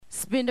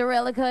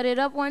Spinderella, cut it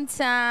up one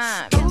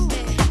time.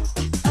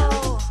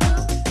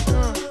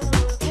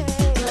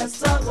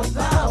 Let's talk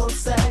about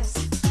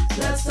sex.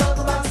 Let's talk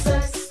about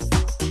sex.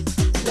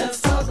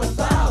 Let's talk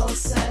about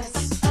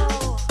sex.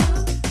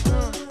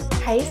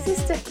 Hey,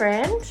 sister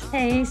friend.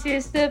 Hey,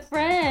 sister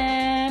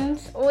friend.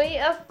 We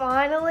are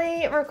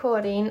finally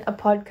recording a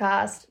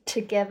podcast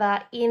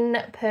together in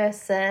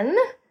person.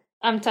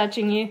 I'm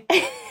touching you.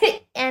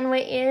 And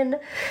we're in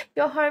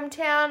your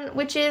hometown,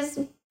 which is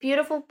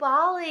beautiful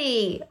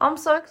Bali. I'm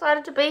so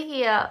excited to be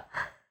here.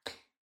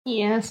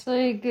 Yeah,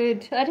 so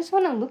good. I just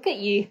want to look at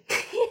you.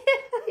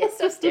 You're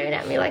still staring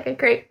at me like a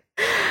creep.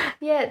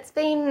 Yeah, it's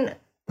been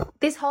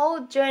this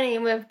whole journey.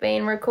 We've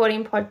been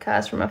recording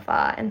podcasts from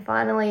afar, and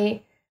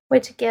finally we're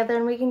together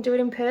and we can do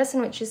it in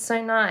person, which is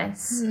so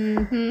nice.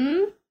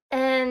 Mm-hmm.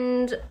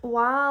 And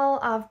while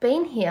I've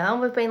been here,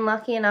 we've been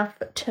lucky enough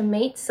to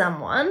meet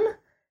someone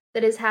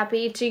that is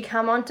happy to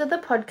come onto the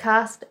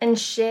podcast and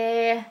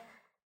share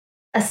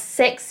a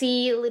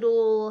sexy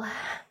little,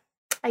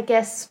 I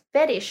guess,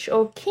 fetish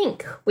or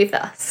kink with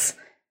us.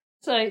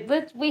 So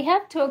we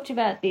have talked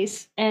about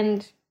this,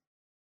 and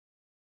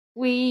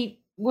we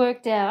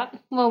worked out,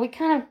 well, we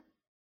kind of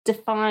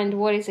defined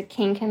what is a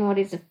kink and what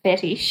is a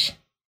fetish.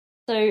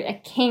 So a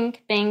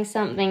kink being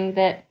something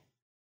that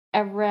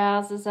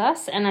arouses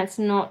us and it's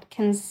not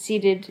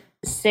considered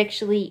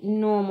sexually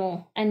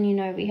normal. And you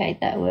know we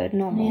hate that word,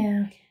 normal.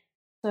 Yeah.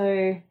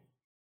 So,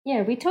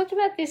 yeah, we talked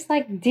about this,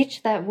 like,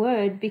 ditch that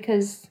word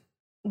because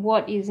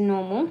what is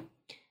normal?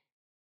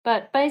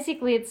 But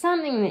basically it's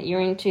something that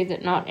you're into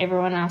that not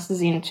everyone else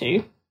is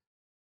into.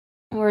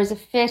 Whereas a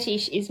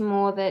fetish is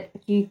more that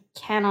you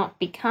cannot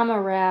become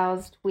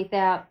aroused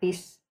without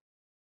this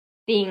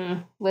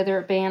thing, whether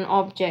it be an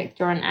object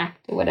or an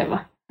act or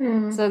whatever.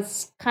 Mm. So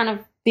it's kind of,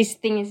 this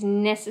thing is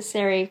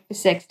necessary for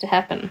sex to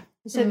happen.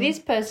 So this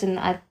person,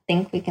 I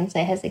think we can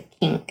say, has a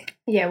kink.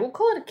 Yeah, we'll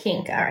call it a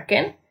kink, I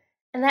reckon.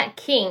 And that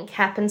kink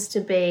happens to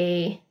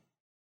be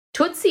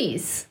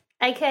tootsies,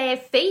 aka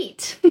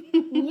feet.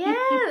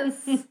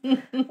 Yes.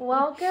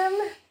 Welcome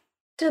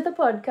to the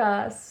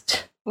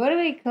podcast. What are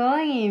we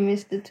calling you,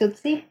 Mr.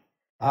 Tootsie?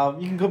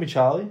 You can call me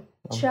Charlie. I'm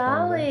fine with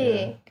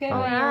Charlie. Okay, All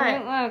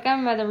right. well,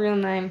 going by the real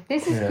name.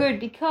 This is Yeah.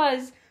 good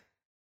because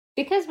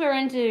we're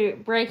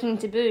into breaking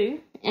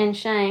taboo and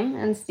shame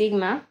and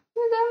stigma.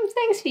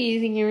 Thanks for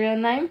using your real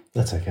name.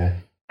 That's okay.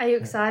 Are you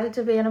excited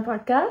to be on a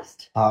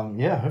podcast?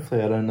 Yeah,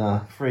 hopefully I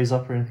don't freeze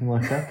up or anything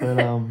like that. But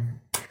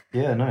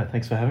yeah, no,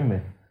 thanks for having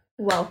me.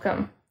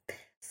 Welcome.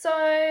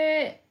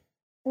 So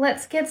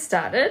let's get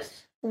started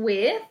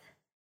with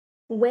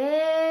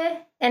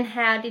where and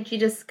how did you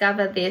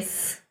discover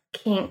this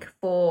kink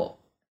for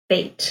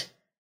feet?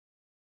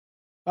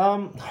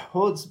 Well,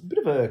 it's a bit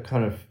of a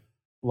kind of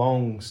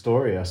long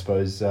story, I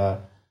suppose. I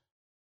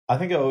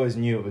think I always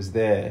knew it was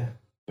there,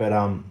 but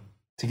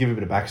to give a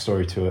bit of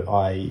backstory to it,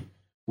 I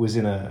was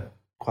in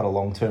quite a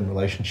long-term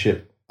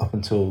relationship up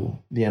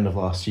until the end of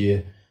last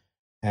year,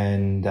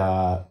 and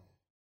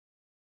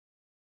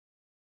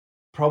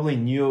probably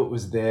knew it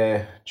was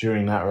there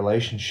during that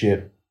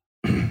relationship,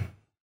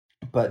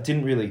 but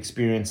didn't really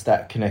experience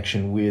that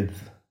connection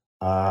with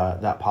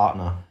that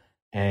partner.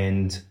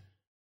 And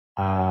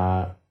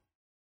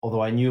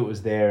although I knew it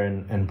was there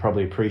and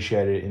probably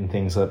appreciated it in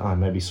things that I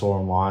maybe saw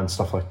online,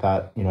 stuff like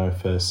that, you know,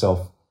 for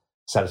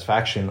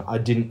self-satisfaction, I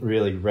didn't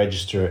really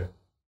register it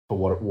for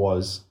what it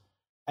was.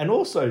 And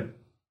also,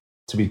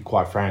 to be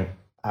quite frank,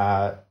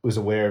 was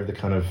aware of the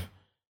kind of,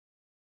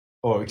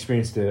 or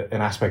experienced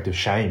an aspect of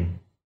shame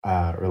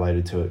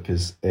related to it,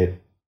 because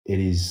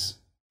there's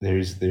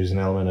an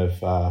element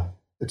of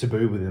a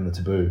taboo within the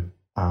taboo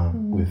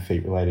with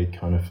feet related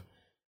kind of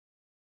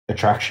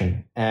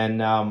attraction.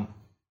 And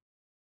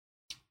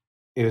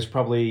it was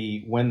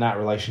probably when that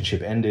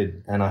relationship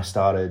ended and I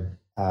started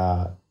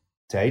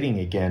dating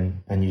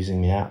again and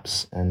using the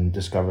apps and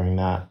discovering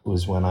that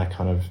was when I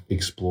kind of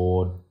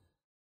explored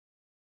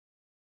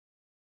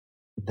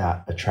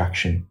that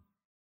attraction.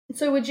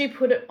 So would you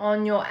put it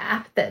on your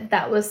app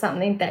that was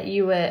something that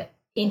you were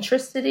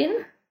interested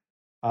in?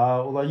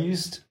 Well, I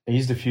used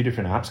a few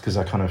different apps because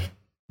I kind of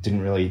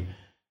didn't really,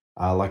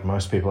 like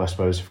most people, I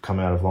suppose, have come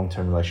out of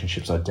long-term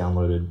relationships. I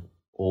downloaded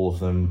all of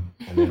them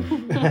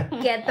and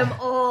then Get them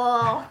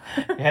all.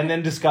 and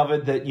then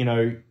discovered that, you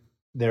know,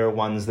 there are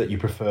ones that you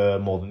prefer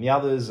more than the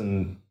others,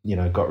 and, you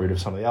know, got rid of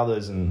some of the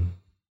others. And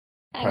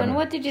Hang on,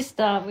 what did you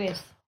start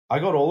with? I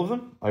got all of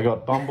them. I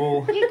got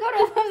Bumble. You got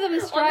all of them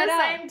straight On the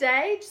up. same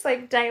day? Just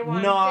like day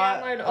one, No,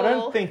 download I all?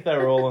 don't think they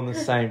were all on the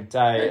same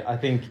day. I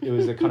think it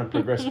was a kind of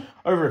progress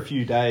over a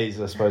few days,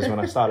 I suppose, when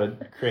I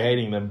started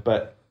creating them.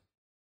 But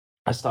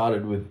I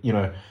started with, you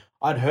know,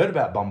 I'd heard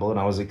about Bumble and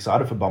I was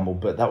excited for Bumble,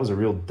 but that was a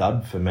real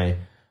dud for me.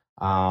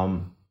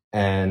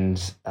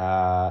 And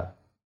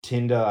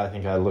Tinder, I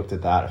think I looked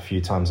at that a few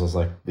times. I was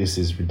like, this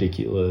is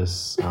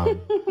ridiculous. Why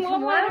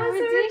was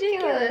it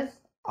ridiculous?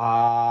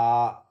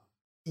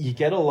 You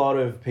get a lot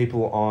of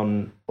people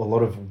on, a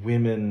lot of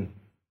women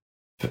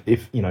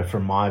if you know,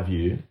 from my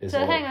view, is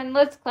So hang on,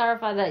 let's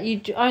clarify that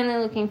you're only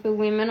looking for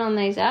women on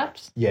these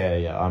apps.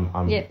 Yeah.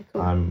 I'm Yeah,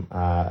 cool. I'm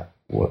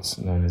what's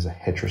known as a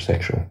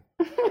heterosexual.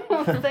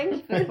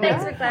 Thanks for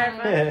Thanks for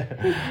clarifying.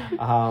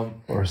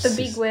 Or The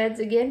big words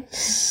again.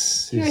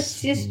 You're a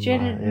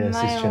cisgendered male.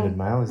 cisgendered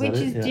male. Is which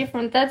that it? is Yeah.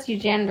 different. That's your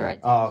gender. I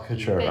think. Oh, okay,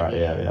 sure, But right,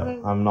 yeah.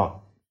 I'm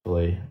not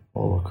fully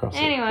all across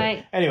Anyway,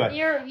 it. But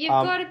anyway, you've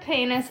got a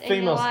penis and you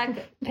females-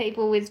 like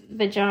people with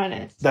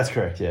vaginas. that's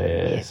correct.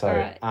 Yeah. So, all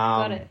right,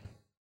 got it.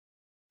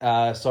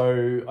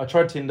 So I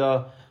tried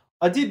Tinder.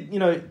 I did,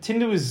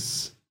 Tinder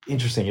was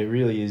interesting. It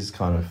really is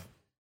kind of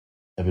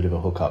a bit of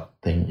a hookup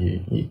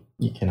thing.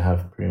 You can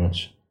have pretty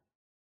much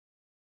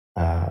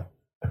a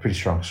pretty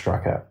strong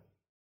strikeout,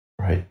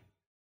 right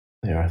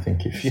there. I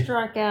think if you,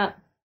 Strike out.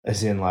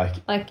 as in like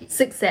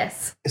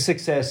Success.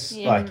 success,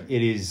 Yeah. like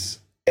it is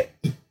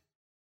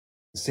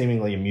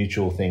seemingly a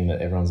mutual thing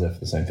that everyone's there for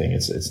the same thing.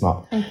 It's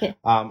not. Okay.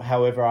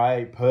 However,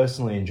 I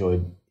personally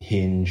enjoyed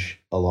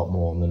Hinge a lot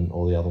more than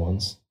all the other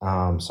ones.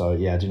 So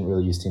yeah, I didn't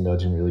really use Tinder. I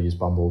didn't really use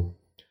Bumble.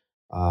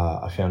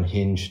 I found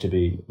Hinge to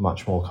be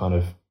much more kind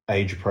of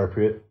age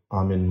appropriate.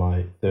 I'm in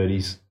my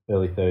 30s,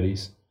 early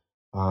 30s.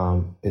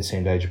 It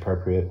seemed age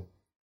appropriate.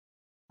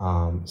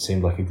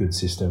 Seemed like a good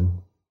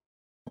system.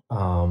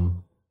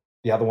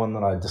 The other one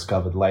that I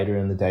discovered later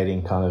in the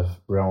dating kind of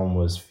realm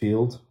was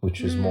Field,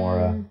 which is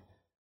more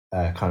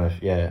kind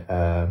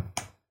of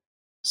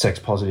sex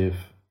positive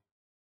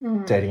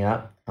dating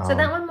app. So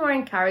that one more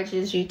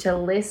encourages you to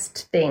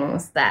list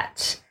things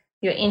that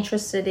you're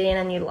interested in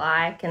and you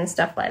like and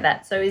stuff like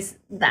that. So is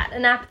that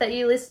an app that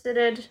you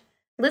listed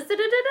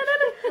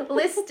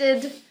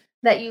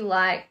that you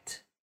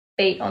liked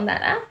feet on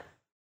that app?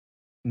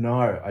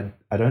 No,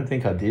 I don't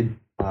think I did.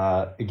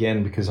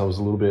 Again, because I was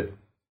a little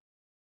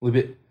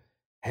bit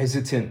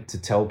hesitant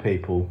to tell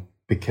people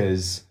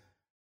because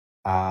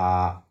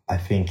I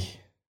think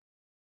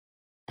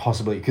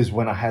possibly because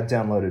when I had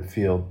downloaded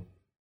Field,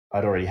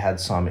 I'd already had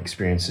some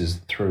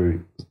experiences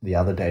through the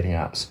other dating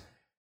apps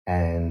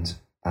and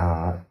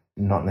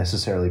not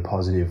necessarily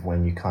positive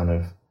when you kind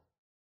of,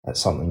 that's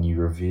something you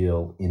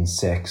reveal in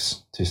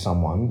sex to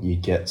someone, you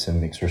get some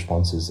mixed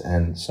responses.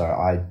 And so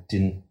I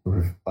didn't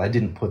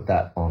put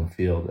that on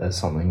Field as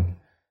something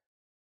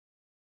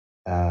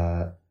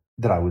that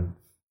I would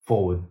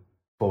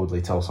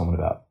forwardly tell someone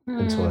about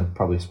until I'd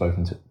probably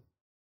spoken to.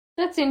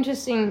 That's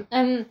interesting.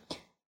 And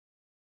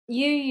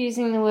you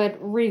using the word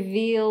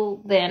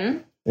reveal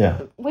then,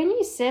 Yeah. when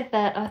you said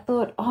that, I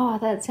thought, oh,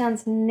 that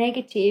sounds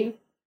negative.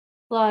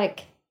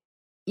 Like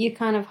you're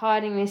kind of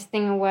hiding this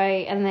thing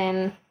away and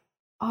then,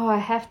 oh, I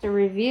have to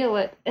reveal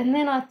it. And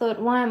then I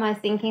thought, why am I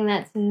thinking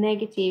that's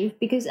negative?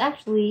 Because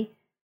actually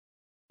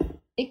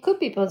it could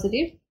be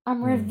positive.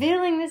 I'm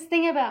revealing this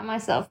thing about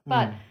myself.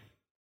 But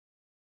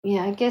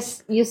yeah, I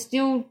guess you're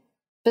still,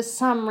 for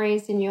some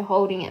reason, you're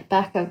holding it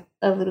back a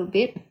little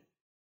bit.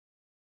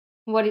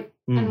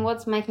 And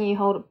what's making you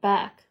hold it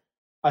back?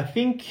 I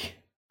think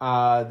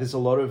there's a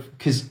lot of,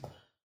 because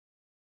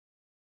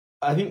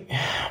I think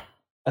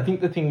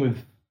the thing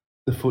with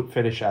the foot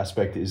fetish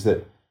aspect is that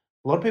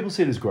a lot of people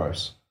see it as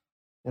gross.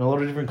 In a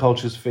lot of different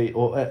cultures, feet,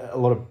 or a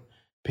lot of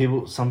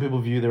people, some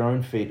people view their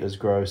own feet as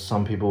gross.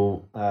 Some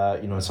people,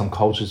 some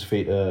cultures'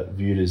 feet are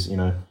viewed as,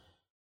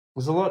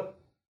 there's a lot,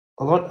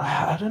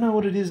 I don't know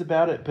what it is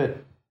about it, but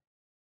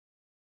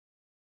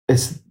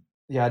it's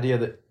the idea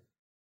that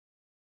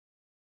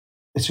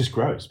it's just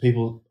gross.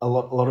 A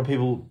lot of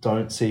people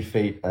don't see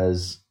feet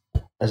as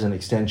an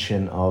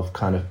extension of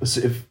kind of,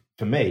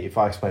 for me, if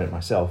I explain it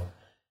myself,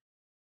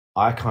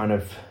 I kind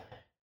of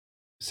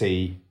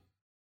see,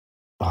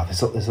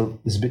 there's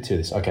a bit to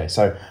this. Okay,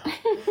 so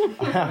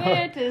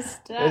Where to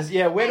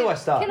start? where do I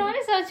start? Can I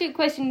just ask you a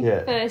question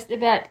first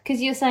about,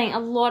 because you're saying a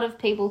lot of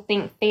people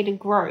think feet are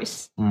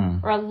gross,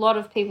 or a lot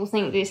of people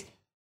think this.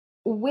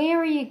 Where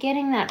are you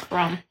getting that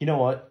from? You know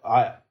what?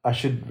 I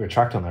should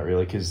retract on that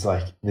really, because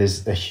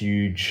there's a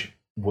huge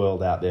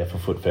world out there for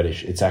foot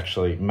fetish. It's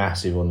actually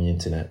massive on the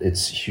internet.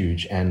 It's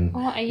huge. And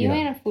are you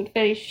in a foot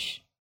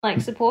fetish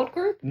support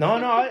group? No,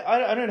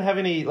 I don't have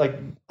any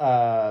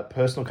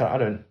personal kind. I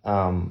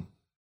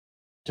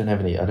don't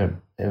have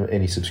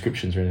any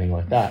subscriptions or anything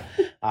like that.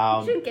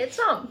 You should get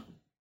some.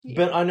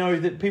 But I know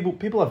that people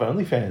have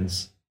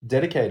OnlyFans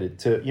dedicated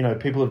to,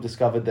 people have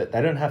discovered that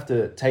they don't have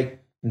to take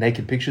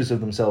naked pictures of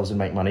themselves and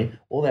make money.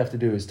 All they have to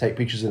do is take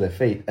pictures of their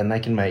feet and they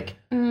can make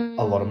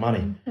a lot of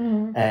money.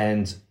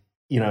 And,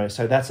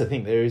 so that's the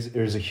thing. There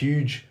is a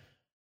huge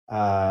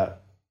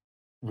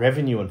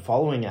revenue and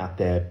following out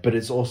there, but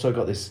it's also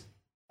got this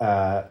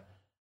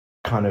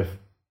kind of,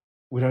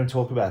 we don't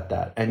talk about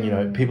that.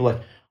 And, people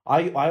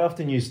I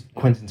often use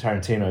Quentin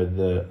Tarantino,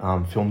 the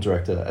film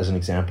director, as an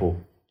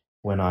example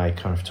when I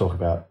kind of talk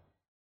about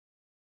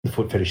the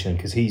foot fetish thing,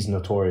 because he's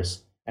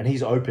notorious and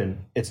he's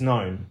open. It's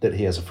known that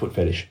he has a foot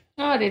fetish.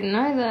 Oh, I didn't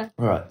know that.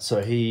 All right,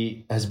 so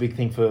he has a big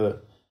thing for,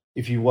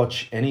 if you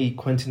watch any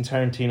Quentin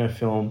Tarantino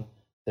film,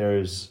 there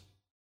is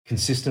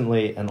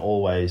consistently and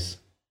always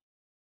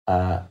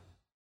a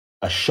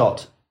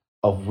shot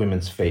of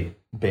women's feet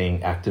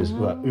being actors.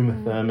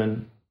 Uma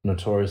Thurman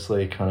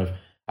notoriously kind of.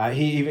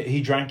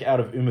 He drank out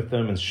of Uma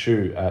Thurman's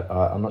shoe at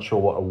I'm not sure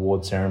what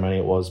award ceremony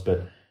it was,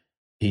 but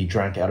he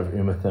drank out of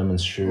Uma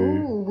Thurman's shoe.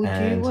 Ooh, would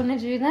you want to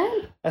do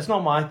that? That's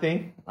not my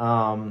thing.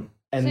 And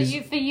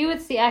So for you,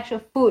 it's the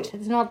actual foot.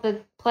 It's not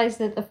the place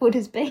that the foot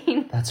has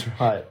been. That's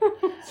right.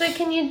 So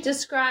can you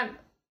describe...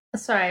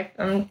 Sorry,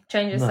 I'm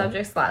changing the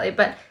subject slightly,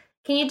 but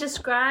can you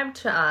describe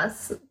to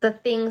us the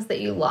things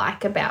that you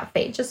like about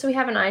feet, just so we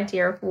have an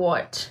idea of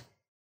what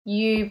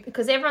you...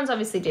 Because everyone's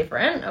obviously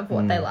different of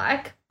what they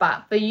like,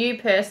 but for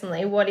you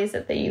personally, what is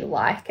it that you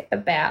like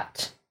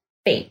about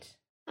feet?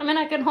 I mean,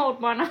 I can hold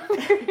one up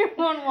if you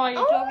want while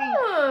you're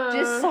talking.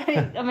 Just so,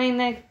 I mean,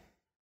 they're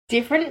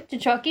different to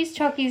Chocky's.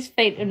 Chocky's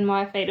feet and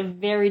my feet are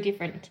very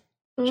different.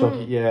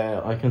 Chocky, yeah,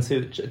 I can see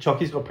that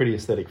Chocky's got pretty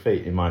aesthetic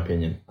feet, in my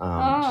opinion.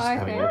 Just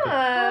having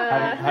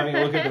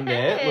a look at them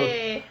there.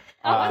 Look,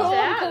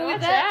 Cool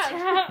with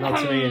that.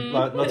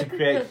 not to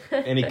create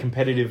any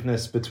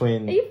competitiveness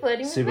between Are you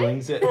flirting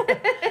siblings. with me?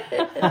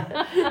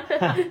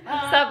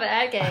 Stop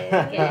it.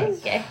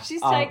 Okay.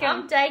 She's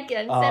I'm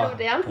taken. Settle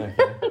down. Okay.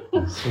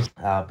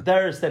 But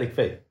they're aesthetic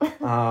feet.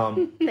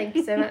 Thank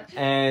you so much.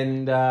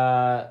 And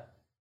actually,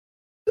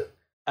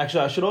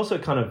 I should also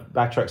kind of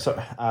backtrack. So,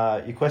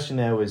 your question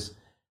there was,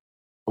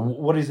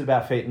 what is it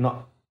about feet,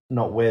 not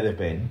where they've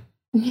been?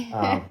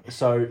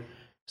 So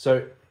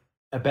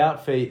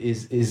about feet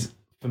is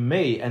for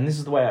me, and this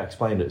is the way I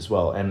explained it as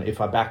well. And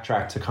if I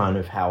backtrack to kind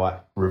of how I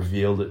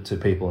revealed it to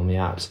people in the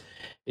apps,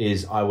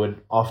 is I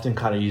would often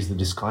kind of use the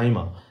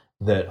disclaimer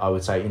that I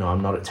would say,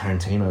 I'm not at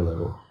Tarantino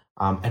level.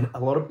 And a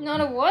lot of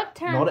Not a what?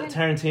 not at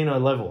Tarantino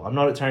level. I'm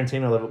not at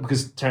Tarantino level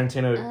because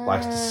Tarantino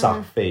likes to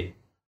suck feet.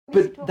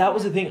 But that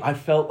was the thing. I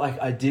felt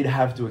like I did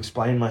have to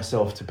explain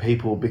myself to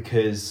people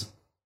because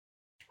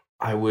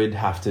I would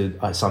have to.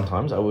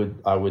 Sometimes I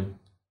would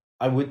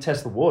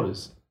test the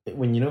waters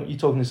when you're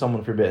talking to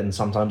someone for a bit, and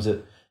sometimes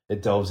it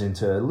delves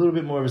into a little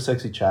bit more of a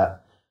sexy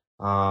chat,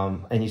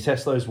 and you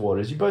test those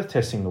waters. You're both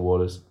testing the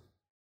waters,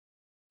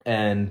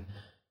 and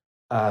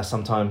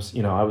sometimes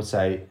I would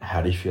say,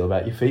 "How do you feel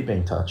about your feet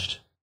being touched?"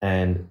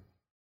 And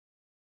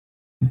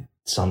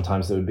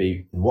sometimes there would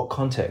be, in what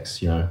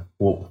context,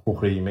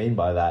 what do you mean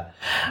by that?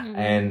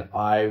 And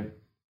I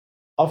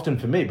often,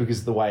 for me,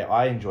 because the way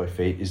I enjoy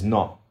feet is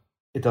not,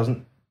 it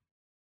doesn't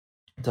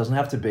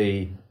have to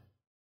be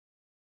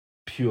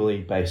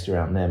purely based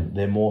around them.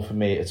 They're more, for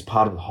me, it's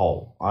part of the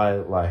whole. I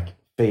like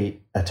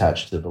feet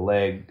attached to the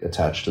leg,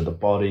 attached to the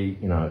body,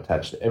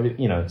 attached to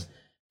everything,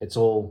 it's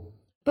all.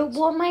 But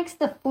what makes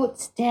the foot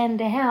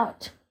stand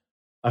out?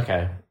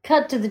 Okay.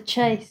 Cut to the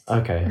chase.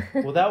 Okay.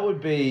 Well, that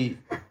would be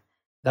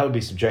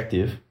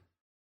subjective.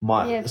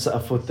 A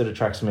foot that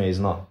attracts me is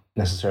not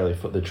necessarily a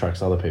foot that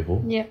attracts other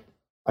people. Yep.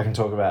 I can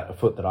talk about a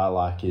foot that I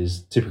like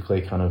is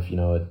typically kind of,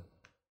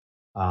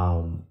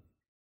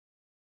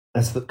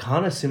 it's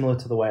kind of similar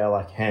to the way I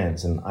like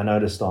hands. And I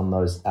noticed on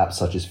those apps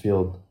such as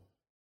Field,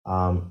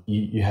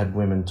 you had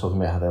women talking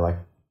about how they like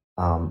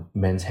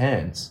men's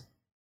hands.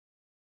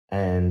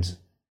 And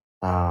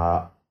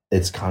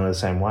it's kind of the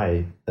same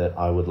way that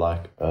I would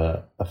like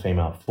a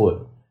female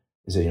foot.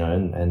 Is it,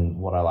 and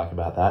what I like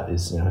about that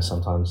is,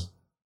 sometimes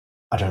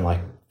I don't like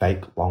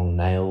fake long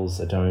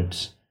nails. I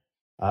don't,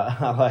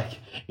 I like,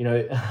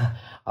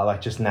 I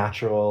like just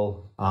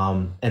natural.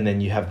 And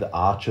then you have the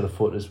arch of the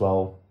foot as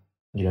well.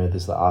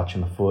 There's the arch in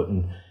the foot,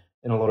 and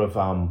in a lot of,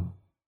 Are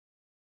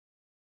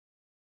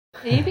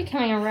you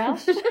becoming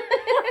aroused?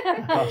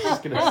 I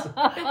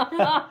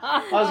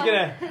was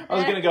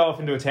gonna go off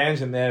into a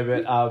tangent there,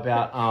 but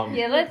about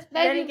let's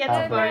maybe get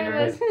to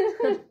bonus.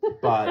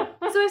 But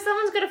So if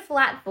someone's got a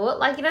flat foot,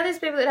 like there's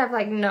people that have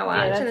like no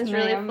arch and that's it's me,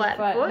 really I'm flat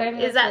flat. foot. Maybe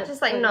Is that's that what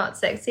just like foot- not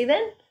sexy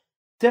then?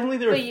 definitely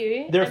there For are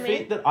you, there are I mean?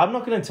 feet that I'm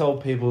not going to tell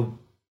people.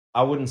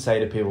 I wouldn't say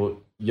to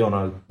people,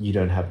 you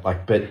don't have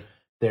but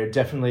there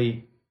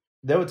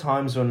were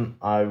times when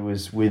I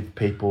was with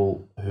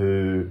people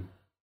who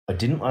I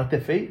didn't like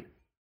their feet,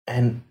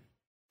 and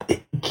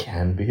it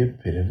can be a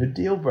bit of a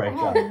deal breaker.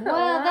 Wow,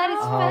 that is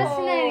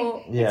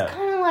fascinating. Yeah. It's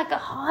kind of like a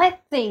height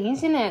thing,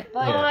 isn't it?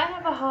 Like, Oh, I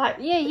have a height.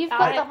 yeah, you've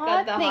got I've the got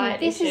height the thing. height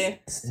This issue.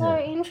 is so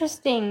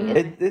interesting.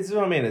 It's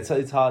what I mean.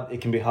 It's hard.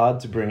 It can be hard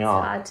to bring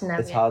up. hard to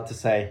navigate. It's hard to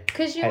say.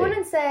 Because you Hey.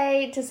 wouldn't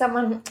say to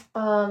someone,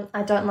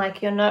 I don't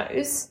like your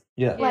nose.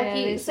 Yeah. Like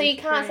this so you is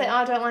can't true. say,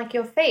 I don't like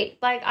your feet.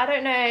 Like I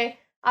don't know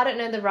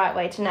the right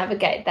way to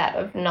navigate that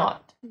of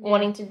not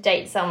wanting to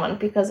date someone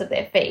because of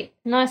their feet.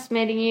 Nice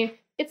meeting you.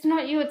 It's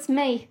not you, it's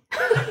me.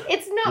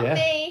 It's not Yeah.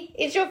 me,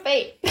 it's your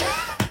feet.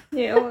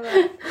 Yeah, all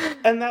that.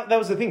 And that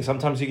was the thing.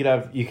 Sometimes you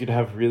could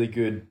have really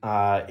good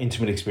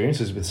intimate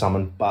experiences with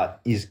someone,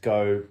 but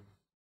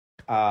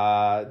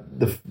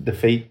the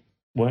feet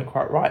weren't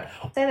quite right.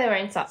 Say their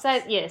own socks.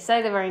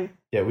 Say the ring.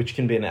 Yeah, which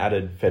can be an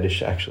added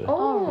fetish actually.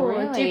 Oh, Oh, do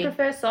really? you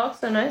prefer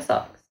socks or no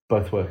socks?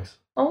 Both works.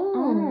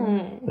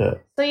 Oh. Yeah.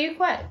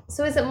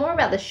 So is it more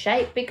about the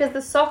shape? Because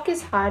the sock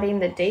is hiding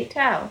the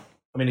detail.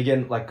 I mean,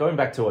 again, like going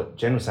back to what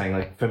Jen was saying,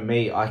 like for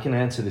me, I can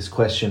answer this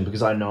question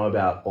because I know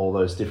about all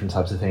those different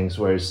types of things.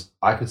 Whereas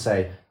I could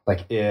say,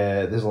 like,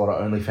 yeah, there's a lot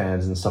of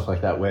OnlyFans and stuff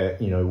like that where,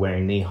 you know,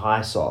 wearing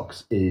knee-high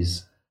socks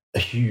is a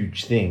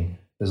huge thing.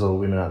 There's a lot of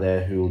women out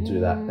there who will do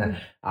that.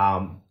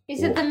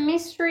 Is it the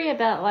mystery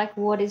about like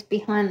what is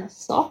behind the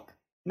sock?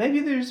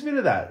 Maybe there's a bit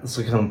of that. It's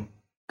like kind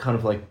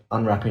of like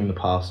unwrapping the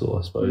parcel,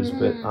 I suppose.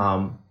 But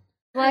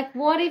like,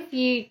 what if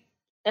you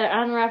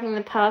are unwrapping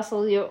the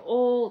parcel?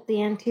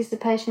 The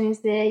anticipation is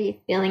there. You're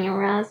feeling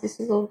aroused. This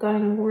is all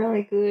going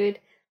really good.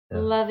 Yeah.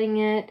 Loving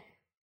it.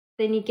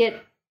 Then you get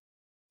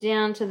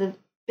down to the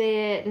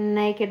bare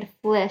naked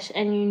flesh,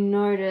 and you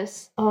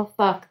notice, oh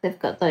fuck, they've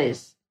got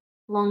those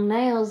long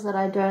nails that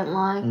I don't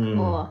like.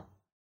 Or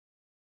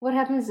what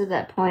happens at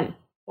that point?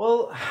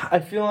 Well, I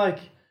feel like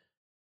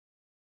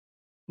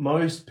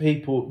most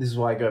people, this is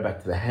why I go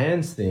back to the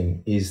hands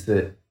thing, is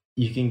that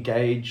you can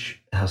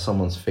gauge how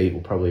someone's feet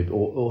will probably,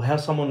 or how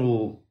someone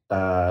will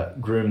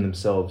groom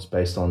themselves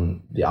based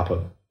on the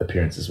upper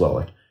appearance as well.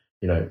 Like,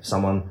 you know, if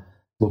someone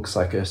looks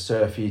like a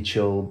surfy,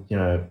 chilled, you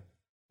know,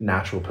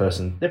 natural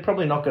person, they're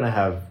probably not going to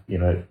have, you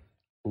know,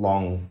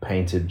 long,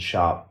 painted,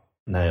 sharp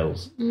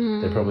nails.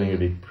 They're probably going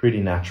to be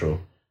pretty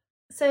natural.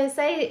 So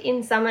say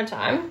in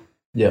summertime,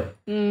 Yeah.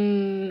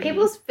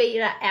 people's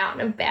feet are out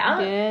and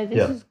about. Yeah,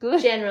 this is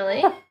good.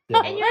 Generally.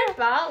 And you're in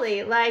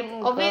Bali. Like,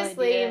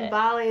 obviously in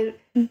Bali,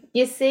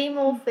 you see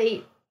more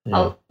feet,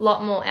 a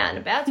lot more out and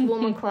about. It's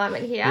warmer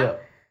climate here. Yeah.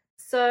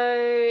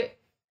 So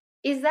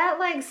is that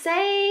like,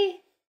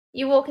 say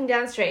you're walking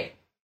down the street,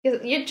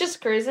 you're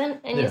just cruising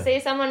and you see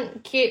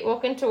someone cute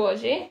walking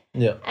towards you.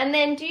 Yeah. And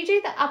then do you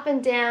do the up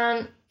and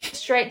down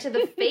straight to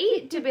the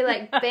feet to be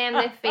like, bam,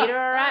 their feet are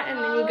all right, and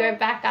then you go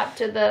back up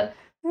to the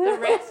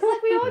rest?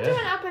 Like, we all do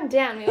an up and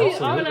down. We all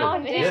do an up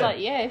and He's down. like,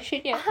 yeah,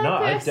 shit, yeah. No,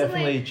 I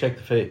definitely check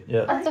the feet.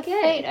 Yeah. The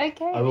feet,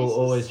 okay. I will this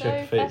always is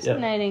check the feet, yeah.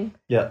 Fascinating.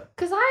 Yeah.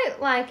 Because I,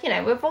 like, you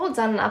know, we've all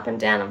done an up and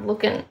down of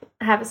looking,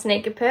 have a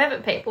sneaker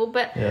pervert people,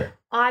 but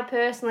I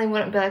personally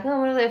wouldn't be like, oh,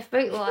 what are their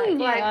feet like? Yeah,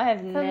 Like, I have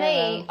for never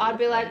me, I'd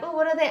be like, oh,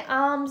 what are their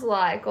arms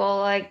like? Or,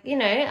 like, you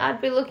know,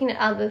 I'd be looking at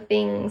other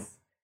things.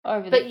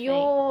 Over the But feet.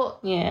 you're...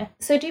 Yeah.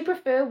 So do you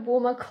prefer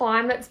warmer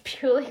climates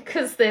purely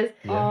because there's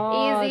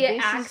easier this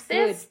is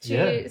access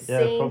good. to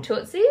seeing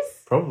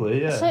tootsies?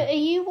 Probably, yeah. So are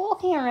you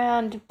walking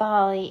around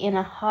Bali in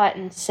a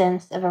heightened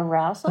sense of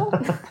arousal?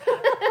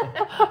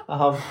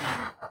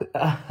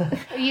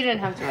 You don't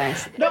have to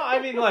answer. No, I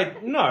mean,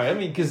 like, no. I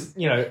mean, because,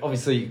 you know,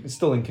 obviously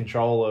still in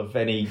control of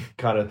any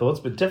kind of thoughts,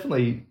 but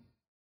definitely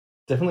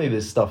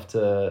there's stuff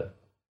to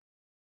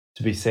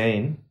be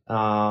seen.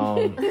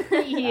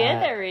 Yeah,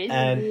 there is.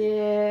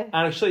 And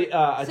actually,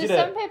 I So did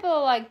some people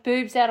are like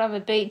boobs out on the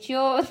beach.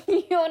 You're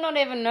not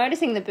even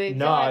noticing the boobs.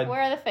 No, You're like,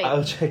 where are the feet?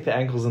 I'll check the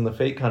ankles and the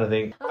feet kind of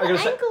thing. Oh, I the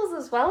gotta say, ankles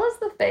as well as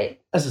the feet.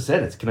 as I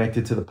said, it's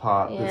connected to the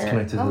part that's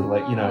connected to the,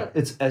 like, you know,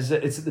 it's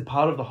the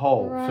part of the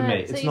whole for me.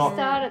 Right, so It's you not.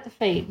 start at the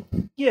feet.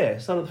 Yeah,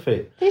 start at the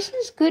feet. This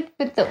is good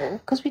with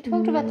because we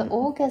talked about the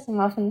orgasm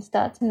often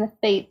starts in the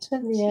feet. So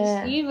it's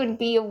just, you would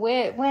be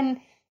aware when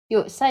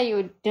you say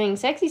you're doing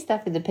sexy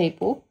stuff with the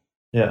people.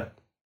 Yeah.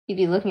 You'd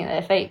be looking at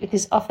their feet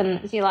because often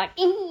you're like,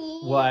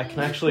 Well, I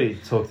can actually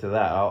talk to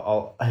that.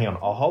 I'll hang on.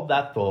 I'll hold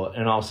that thought,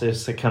 and I'll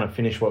just to kind of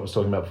finish what I was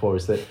talking about before.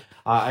 Is that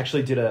I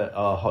actually did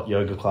a hot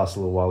yoga class a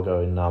little while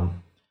ago in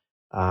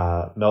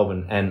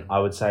Melbourne, and I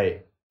would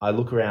say I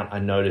look around, I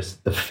notice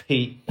the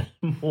feet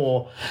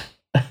more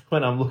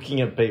when I'm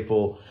looking at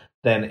people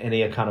than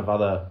any kind of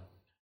other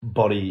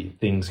body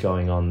things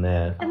going on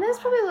there. And there's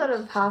probably a lot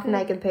of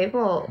half-naked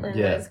people in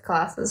those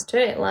classes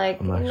too. Like,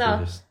 I'm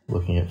actually just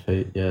looking at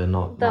feet. Yeah,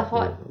 not The not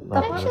hot-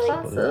 not the most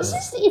hot bodies,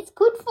 classes. yeah. it's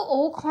good for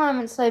all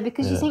climates though,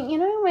 because you think, you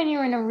know, when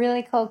you're in a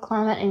really cold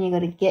climate and you got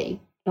to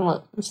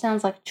well, it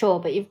sounds like a chore,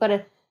 but you've got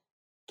to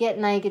get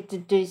naked to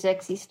do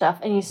sexy stuff,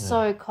 and you're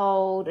so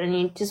cold and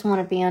you just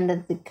want to be under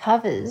the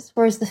covers.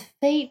 Whereas the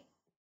feet,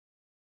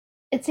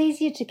 it's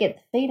easier to get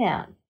the feet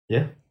out.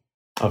 Yeah,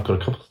 I've got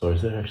a couple of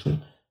stories there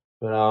actually,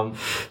 but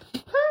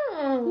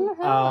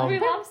we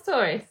love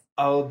stories.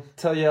 I'll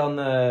tell you on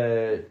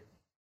the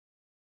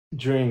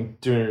during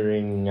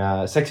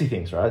sexy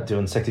things, right?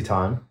 Doing sexy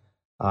time,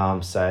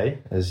 say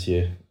as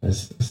you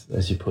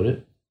put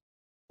it,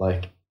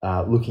 like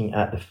looking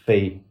at the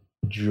feet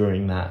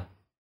during that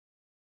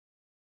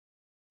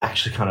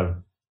actually kind of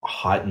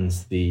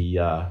heightens the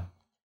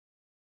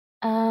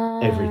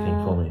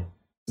everything for me.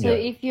 So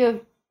if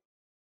you're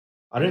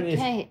I don't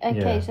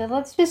Okay, so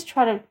let's just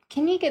try to.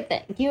 Can you get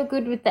that? You're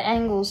good with the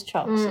angles,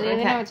 chops. So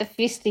even though it's a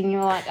fisting,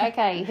 you're like,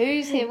 okay,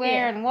 who's here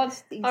where and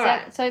what's the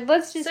exact. Right. So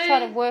let's just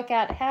try to work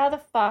out how the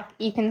fuck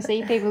you can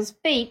see people's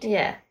feet.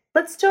 Yeah.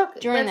 Let's talk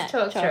During let's that,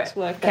 talk through chops, it.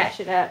 work that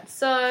shit out.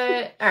 So,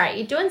 all right,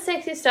 you're doing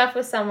sexy stuff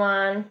with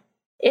someone.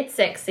 It's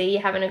sexy.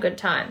 You're having a good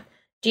time.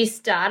 Do you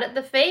start at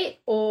the feet,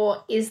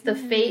 or is the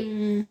feet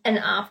not an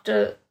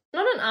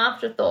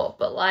afterthought,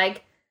 but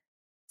like,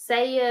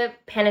 say you're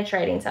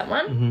penetrating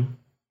someone. Mm-hmm.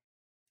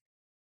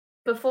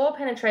 Before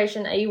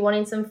penetration, are you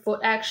wanting some foot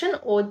action,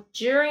 or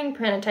during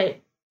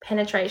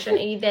penetration, are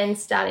you then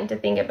starting to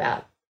think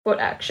about foot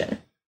action?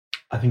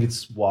 I think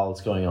it's while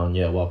it's going on,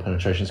 while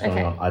penetration's going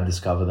Okay. on, I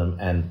discover them,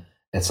 and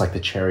it's like the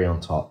cherry on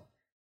top.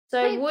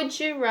 So would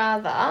you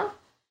rather,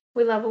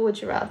 we love a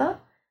would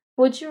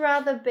you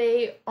rather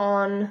be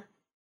on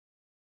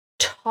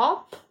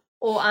top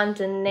or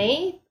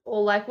underneath,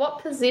 or like what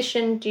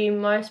position do you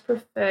most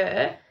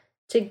prefer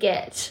to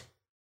get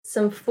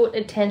some foot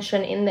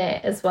attention in there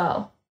as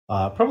well?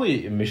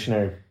 Probably a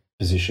missionary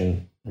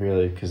position,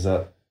 really, because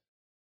that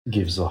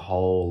gives a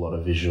whole lot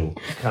of visual.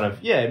 Kind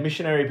of,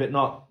 missionary, but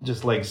not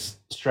just legs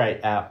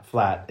straight out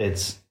flat.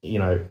 It's,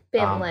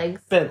 Bent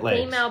legs. Bent legs.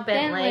 Female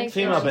bent legs.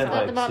 Female She's bent got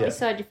the legs, bar yeah.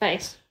 beside your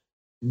face.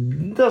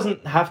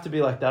 Doesn't have to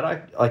be like that.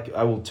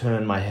 I will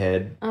turn my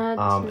head and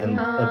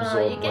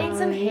absorb. You're getting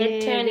some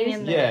head turning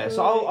in there. Yeah,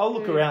 so I'll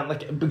look around,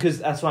 like, because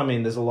that's what I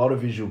mean. There's a lot of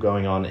visual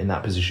going on in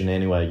that position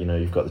anyway.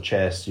 You've got the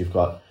chest, you've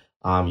got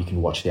you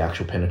can watch the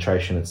actual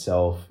penetration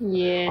itself.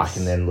 Yes. I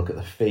can then look at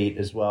the feet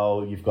as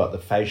well. You've got the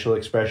facial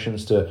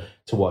expressions to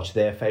watch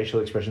their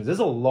facial expressions. There's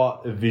a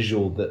lot of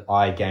visual that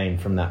I gain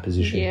from that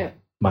position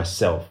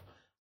myself.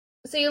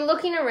 So you're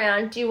looking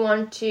around. Do you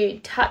want to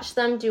touch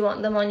them? Do you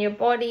want them on your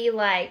body?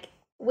 Like,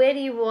 where do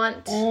you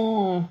want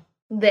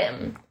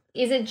them?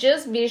 Is it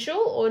just visual,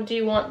 or do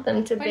you want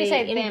them to When be you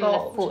say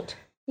involved? them, the foot.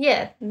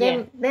 Yeah,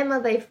 them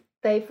are they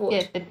foot.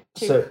 Yeah, the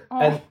two. So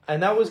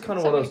and that was kind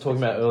of So what I was talking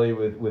about earlier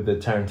with the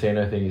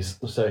Tarantino thing.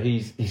 So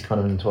he's kind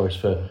of notorious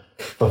for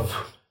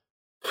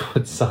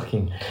foot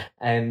sucking,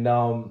 and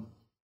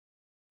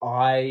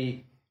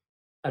I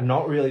am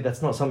not really.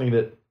 That's not something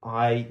that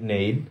I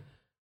need.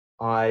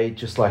 I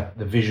just like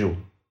the visual,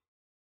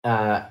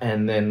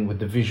 and then with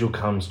the visual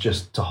comes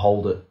just to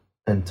hold it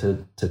and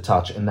to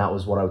touch, and that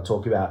was what I would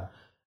talk about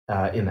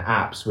in the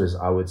apps. Was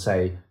I would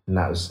say, and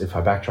that was, if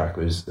I backtrack,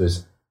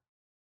 was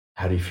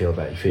how do you feel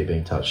about your feet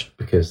being touched?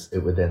 Because it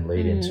would then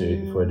lead into,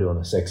 if we're doing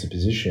a sexy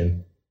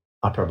position,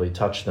 I probably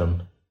touch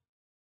them,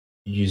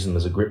 use them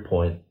as a grip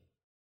point.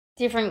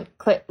 Different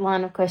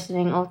line of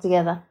questioning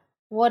altogether.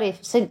 What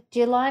if? So, do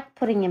you like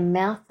putting your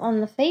mouth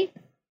on the feet?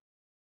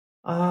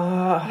 When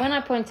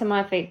I point to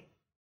my feet,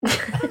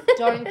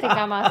 don't think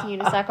I'm asking you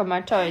to suck on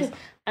my toes.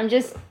 I'm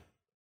just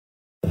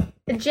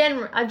a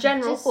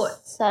general foot.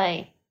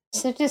 Say.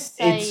 So just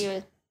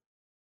say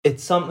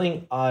It's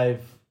something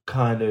I've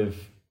kind of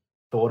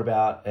thought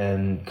about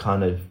and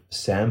kind of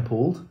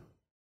sampled,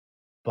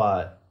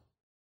 but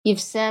you've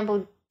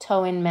sampled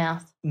toe in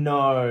mouth.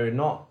 No,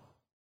 not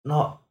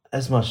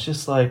as much.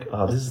 Just like,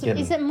 this is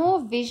getting. Is it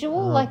more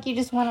visual? Like you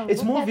just want to?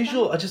 It's more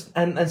visual. I just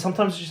and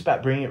sometimes it's just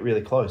about bringing it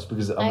really close,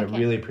 because I'm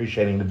really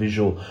appreciating the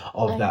visual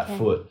of that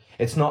foot.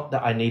 It's not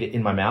that I need it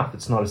in my mouth.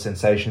 It's not a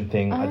sensation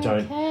thing. I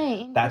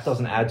don't. That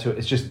doesn't add to it.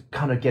 It's just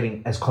kind of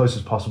getting as close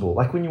as possible,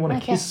 like when you want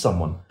to kiss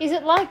someone. Is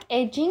it like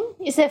edging?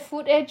 Is there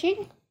foot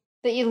edging?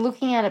 That you're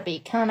looking at it, but you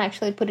can't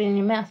actually put it in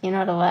your mouth. You're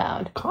not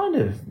allowed. Kind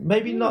of,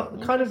 maybe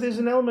not. Kind of. There's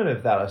an element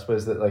of that, I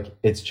suppose. That like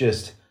it's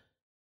just,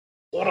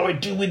 what do I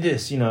do with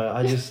this?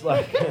 I just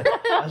like,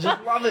 I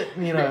just love it.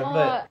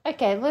 But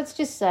okay, let's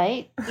just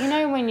say,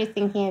 when you're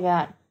thinking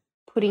about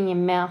putting your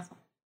mouth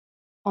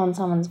on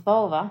someone's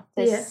vulva,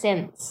 there's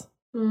sense.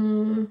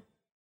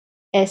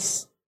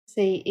 SCENTS,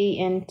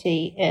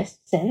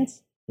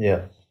 sense.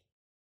 Yeah.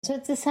 So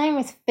it's the same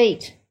with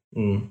feet.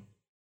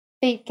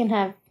 Feet can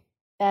have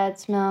bad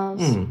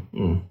smells,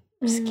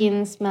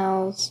 skin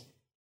smells.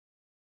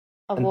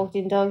 I've walked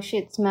in dog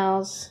shit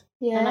smells.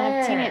 Yeah. And I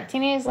have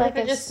tinea is like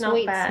a just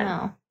sweet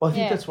smell. Well, I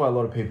think that's why a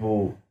lot of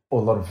people,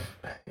 or a lot of,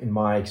 in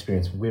my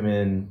experience,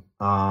 women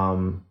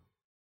kind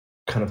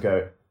of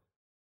go,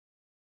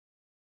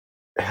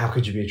 how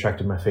could you be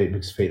attracted to my feet?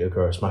 Because feet are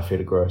gross. My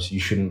feet are gross. You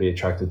shouldn't be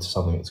attracted to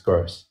something that's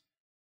gross,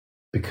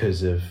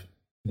 because of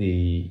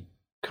the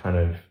kind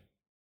of,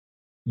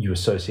 you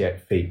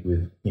associate feet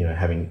with,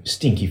 having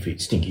stinky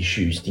feet, stinky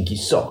shoes, stinky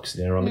socks.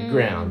 They're on the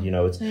ground,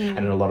 and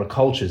in a lot of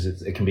cultures,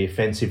 it can be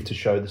offensive to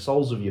show the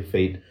soles of your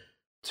feet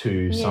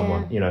to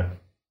someone,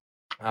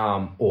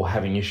 or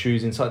having your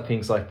shoes inside,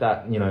 things like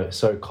that.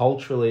 So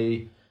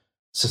culturally,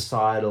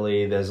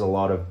 societally, there's a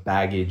lot of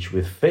baggage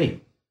with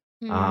feet.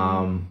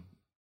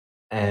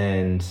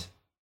 And,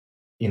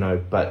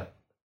 but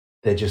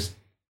they're just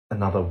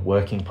another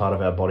working part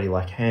of our body,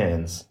 like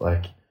hands.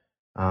 Like,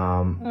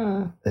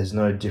 there's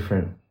no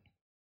different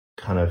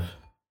kind of,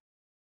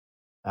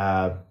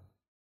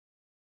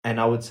 and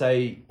I would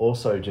say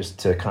also, just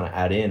to kind of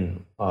add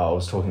in, I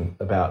was talking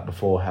about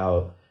before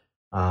how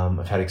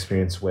I've had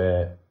experience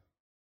where,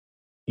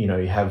 you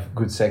have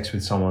good sex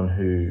with someone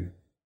who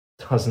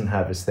doesn't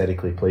have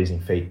aesthetically pleasing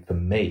feet for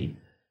me,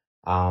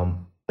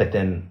 but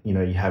then,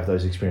 you have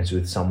those experiences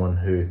with someone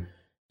who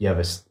you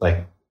have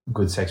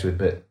good sex with,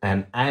 but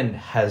and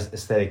has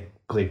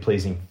aesthetically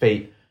pleasing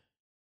feet,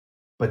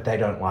 but they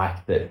don't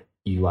like that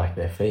you like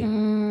their feet.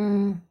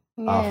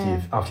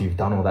 After you've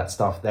done all that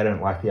stuff, they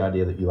don't like the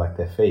idea that you like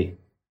their feet,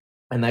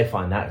 and they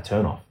find that a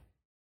turn off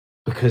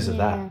because of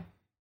that,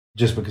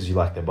 just because you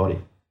like their body.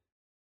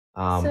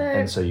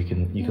 And so you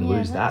can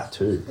lose that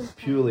too,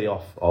 purely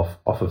off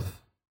of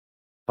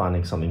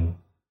finding something.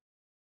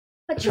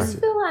 I just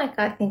feel like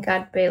I think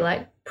I'd be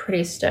like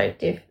pretty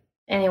stoked if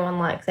anyone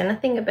likes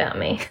anything about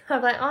me.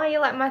 I'm like, oh, you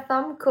like my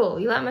thumb? Cool.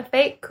 You like my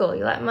feet? Cool.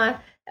 You like my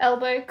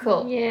elbow?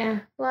 Cool. Yeah.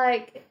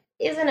 Like,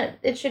 isn't it?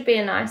 It should be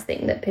a nice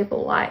thing that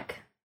people like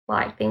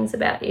things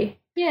about you.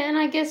 Yeah, and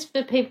I guess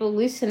for people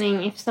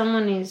listening, if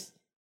someone is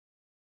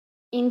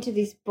into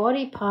this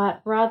body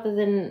part, rather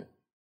than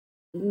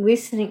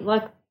listening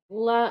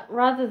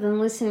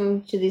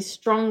to this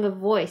stronger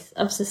voice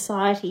of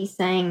society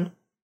saying,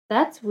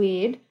 that's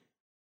weird,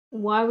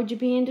 why would you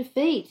be into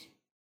feet?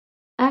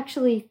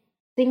 Actually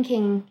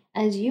thinking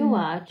as you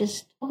are,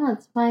 just, oh,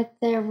 it's like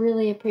they're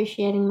really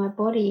appreciating my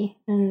body,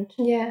 and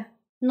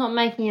not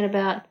making it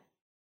about,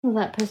 well,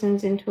 that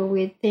person's into a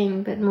weird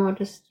thing, but more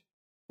just...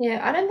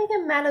 Yeah, I don't think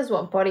it matters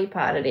what body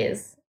part it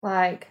is.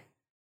 Like,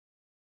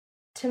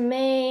 to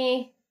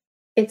me,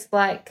 it's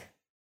like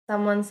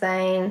someone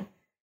saying,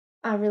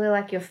 I really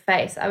like your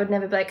face. I would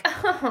never be like,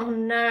 oh,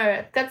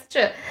 no, that's such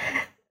a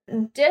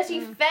dirty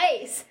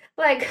face.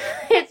 Like,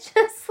 it's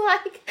just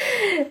like,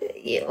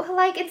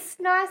 it's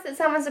nice that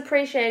someone's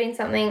appreciating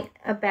something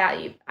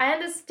about you. I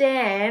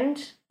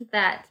understand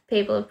that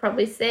people have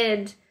probably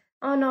said,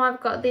 oh, no,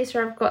 I've got this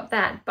or I've got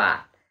that.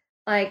 But,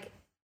 like,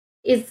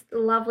 it's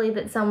lovely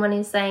that someone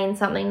is saying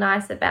something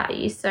nice about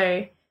you.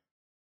 So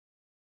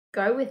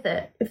go with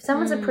it. If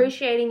someone's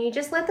appreciating you,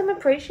 just let them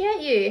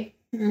appreciate you.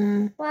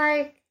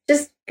 Like,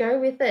 just go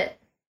with it.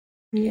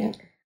 Yeah.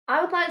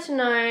 I would like to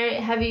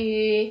know, have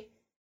you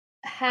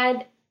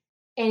had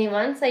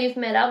anyone, say you've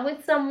met up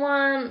with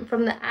someone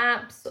from the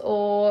apps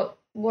or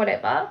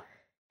whatever,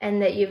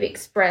 and that you've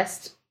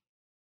expressed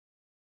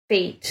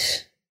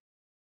feet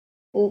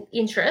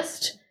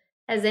interest?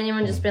 Has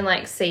anyone just been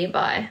like, see you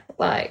bye?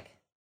 Like,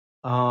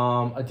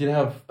 I did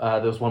have,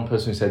 there was one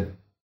person who said,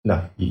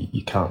 no,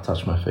 you can't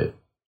touch my feet.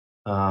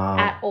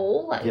 At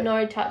all? Like,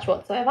 no touch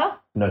whatsoever?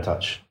 No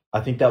touch. I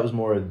think that was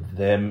more a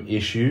them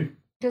issue.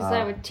 Because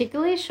they were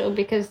ticklish, or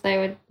because they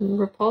were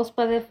repulsed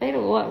by their feet,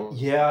 or what?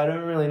 Yeah, I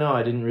don't really know.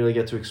 I didn't really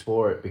get to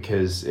explore it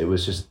because it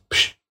was just,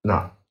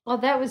 no. Oh,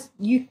 that was,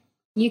 you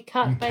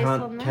cut based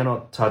on that?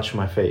 Cannot touch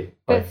my feet.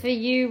 But for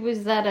you,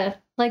 was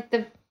that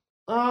the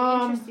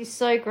interest is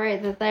so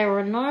great that they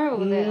were a no,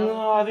 or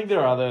no, I think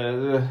there are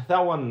other,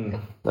 that one,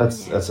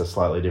 that's a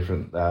slightly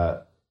different,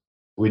 I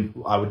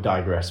would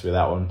digress with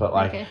that one, but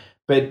like, okay.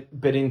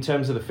 but in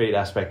terms of the feet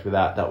aspect with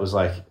that was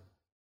like,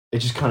 it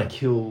just kind of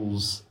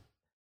kills,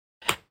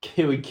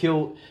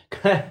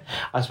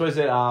 I suppose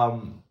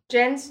that,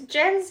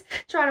 Jen's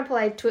trying to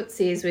play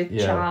Tootsies with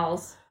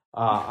Charles.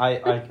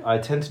 I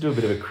tend to do a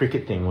bit of a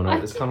cricket thing when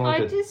it's kind of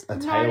like a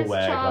tail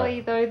wag. Charlie,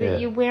 though, that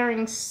you're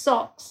wearing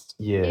socks.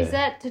 Yeah. Is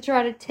that to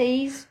try to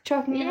tease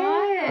Choc and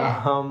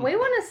I? We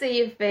want to see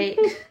your feet.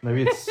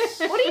 Maybe it's...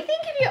 What do you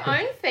think of your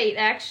own feet,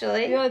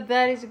 actually? Yeah,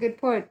 that is a good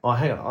point. Oh,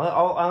 hang on.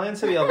 I'll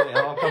answer the other thing.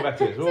 I'll come back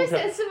to this. So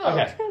sensible.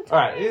 Okay. All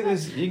right.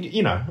 There's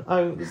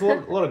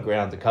a lot of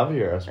ground to cover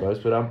here, I suppose.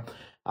 But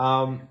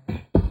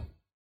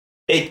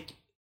it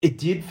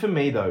did for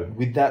me, though,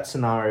 with that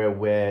scenario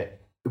where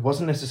it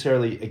wasn't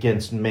necessarily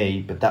against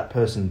me, but that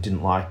person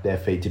didn't like their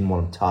feet, didn't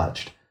want them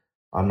touched.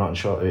 I'm not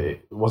sure.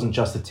 It wasn't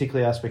just the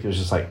tickly aspect. It was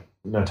just like,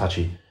 no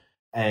touchy.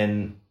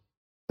 And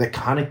that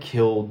kind of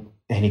killed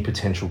any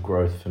potential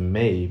growth for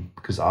me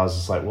because I was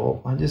just like,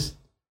 well, I can't.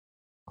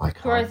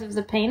 Growth of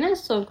the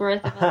penis or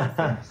growth of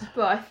other things?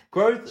 Both.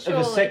 Growth of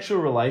a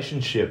sexual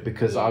relationship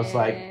because I was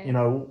like,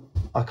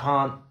 I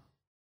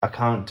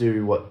can't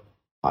do what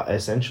I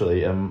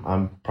essentially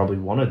I'm probably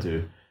want to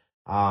do.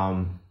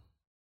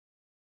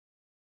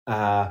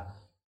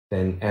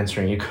 Then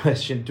answering your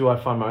question, do I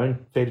find my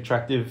own feet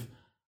attractive?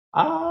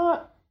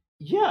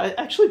 Yeah, I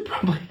actually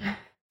probably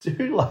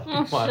do like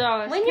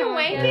mine. When you're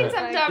wanking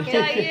sometimes,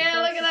 you're like,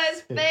 yeah, look at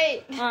those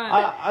feet.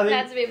 Right. I think,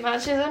 that's a bit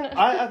much, isn't it?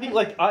 I think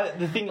like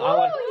the thing I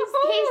like.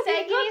 He's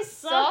taking his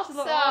socks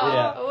off.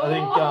 Yeah, I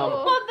think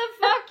what the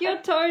fuck?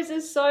 Your toes are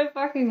so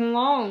fucking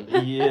long.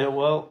 Yeah,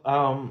 well,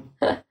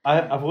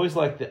 I've always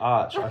liked the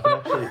arch. I can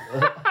actually.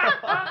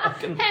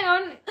 Hang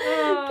on.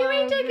 Can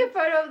we take a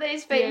photo of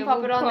these feet and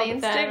pop it on the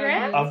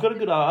Instagram? I've got a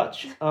good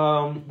arch.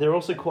 They're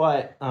also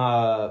quite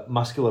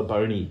muscular,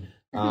 bony.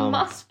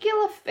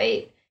 Muscular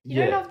feet.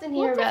 You don't often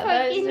hear about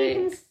those. You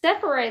can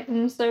separate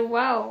them so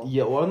well.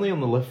 Yeah, well, only on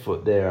the left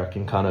foot there I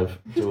can kind of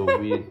do a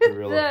weird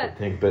gorilla foot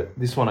thing, but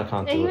this one I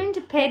can't do. Are you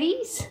into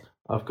petties?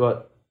 I've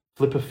got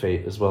flipper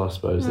feet as well, I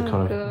suppose. They're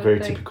kind of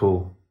very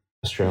typical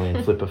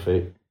Australian flipper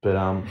feet. But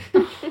all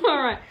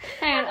right,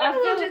 hang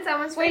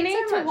on. We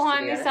need to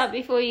wind this up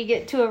before you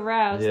get too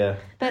aroused. Yeah.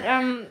 But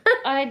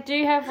I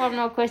do have one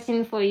more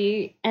question for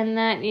you, and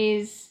that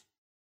is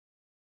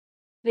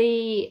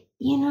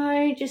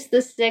just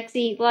the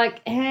sexy,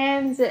 like,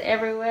 hands are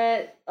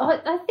everywhere.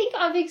 I think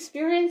I've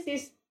experienced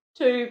this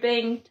too,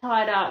 being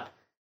tied up,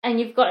 and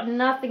you've got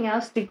nothing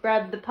else to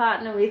grab the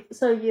partner with,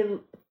 so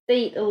your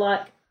feet are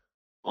like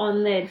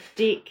on their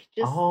dick,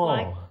 just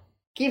like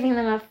giving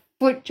them a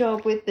foot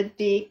job with the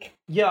dick.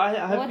 Yeah, I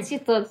have. What's your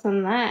thoughts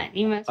on that?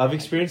 I've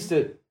experienced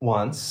it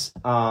once.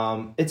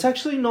 It's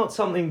actually not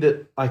something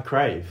that I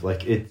crave.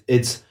 Like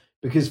it's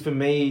because for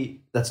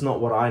me that's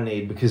not what I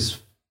need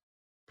because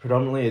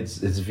predominantly it's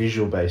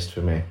visual based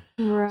for me.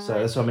 Right. So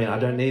that's what I mean. I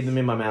don't need them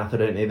in my mouth. I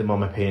don't need them on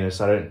my penis.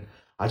 I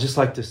just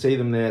like to see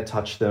them there,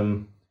 touch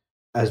them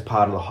as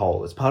part of the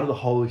whole. It's part of the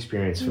whole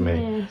experience for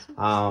me.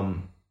 Yes.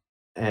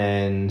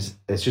 And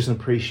it's just an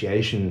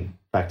appreciation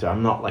factor.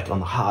 I'm not like on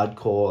the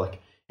hardcore,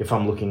 like if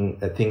I'm looking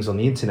at things on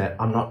the internet,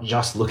 I'm not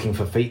just looking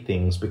for feet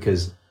things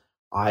because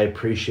I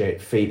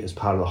appreciate feet as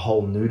part of the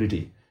whole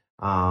nudity.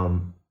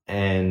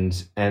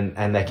 And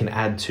they can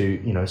add to,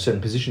 you know,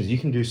 certain positions. You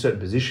can do certain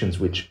positions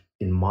which,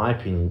 in my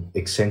opinion,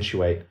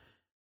 accentuate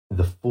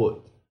the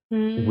foot,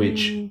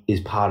 which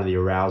is part of the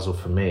arousal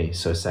for me.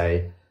 So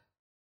say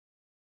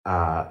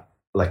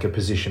like a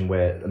position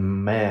where a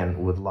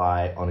man would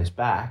lie on his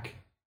back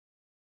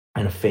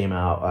and a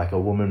female, like a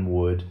woman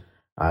would,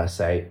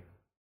 say,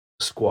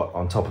 squat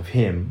on top of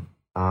him,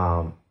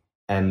 and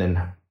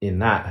then in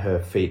that, her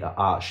feet are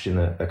arched in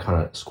a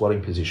kind of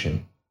squatting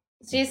position.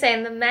 So you're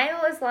saying the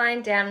male is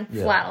lying down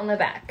flat on the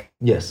back,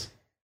 Yes.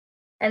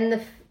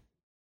 and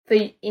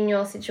in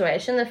your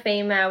situation, the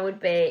female would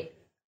be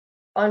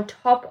on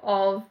top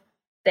of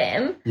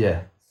them,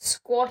 Yeah.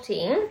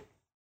 squatting,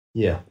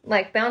 Yeah.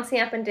 like bouncing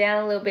up and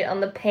down a little bit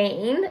on the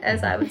peen,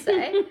 as I would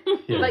say.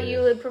 Yeah. But you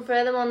would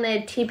prefer them on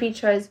their tippy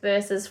toes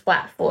versus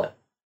flat foot.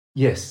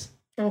 Yes.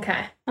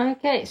 Okay.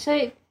 Okay, so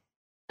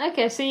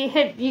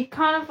you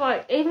kind of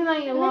like, even though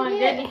you're lying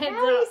down, your head's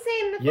How are you up.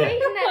 seeing the Yeah.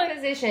 feet in that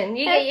position?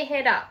 You get your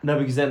head up. No,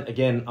 because then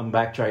again, I'm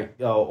backtrack.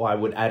 Oh, I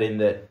would add in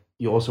that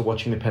you're also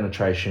watching the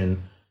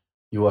penetration.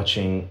 You're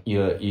watching.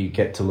 You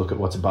get to look at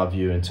what's above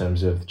you in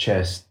terms of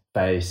chest,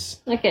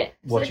 face. Okay.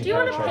 So Watching do you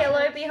want a penetration.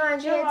 pillow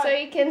behind your head so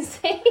you can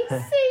see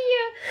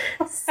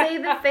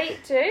the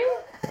feet too?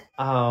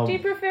 Do you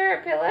prefer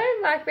a pillow,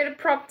 like a bit of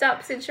propped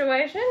up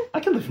situation? I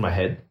can lift my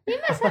head. You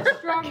must have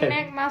strong Okay.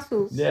 neck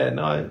muscles. Yeah,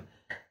 no.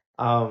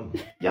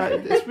 Yeah,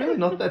 it's really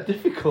not that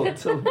difficult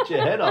to lift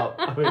your head up.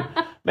 I mean,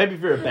 maybe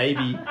if you're a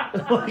baby,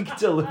 like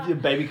to lift your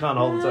baby can't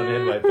hold its own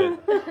head weight,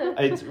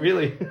 but it's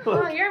really.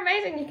 Oh, you're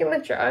amazing. You can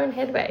lift your own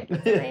head weight.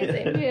 It's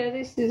amazing. Yeah,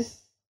 this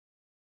is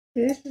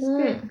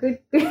good.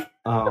 Good.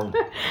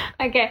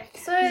 Okay.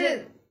 So,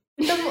 I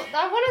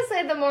want to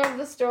say the moral of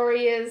the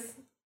story is,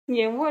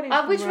 Yeah, what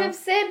is which the we've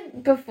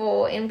said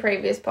before in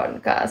previous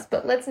podcasts,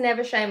 but let's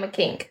never shame a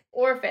kink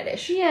or a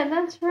fetish. Yeah,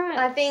 that's right.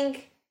 I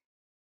think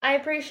I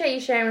appreciate you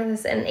sharing with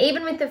us, and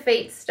even with the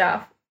feet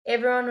stuff,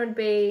 everyone would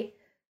be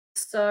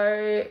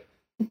so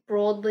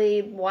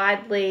broadly,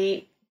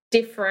 widely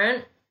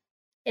different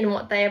in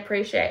what they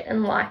appreciate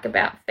and like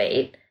about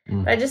feet.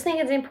 But I just think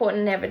it's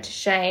important never to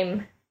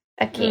shame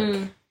a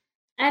kink.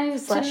 And to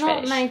Slash not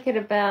fetish. make it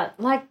about,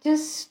 like,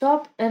 just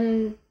stop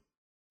and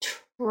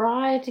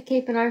try to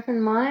keep an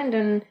open mind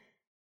and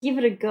give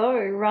it a go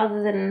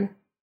rather than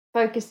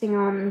focusing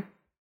on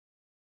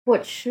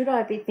what should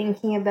I be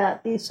thinking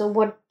about this or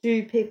what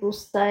do people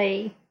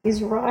say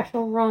is right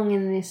or wrong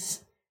in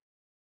this.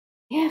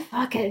 Yeah,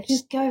 fuck it.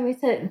 Just go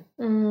with it.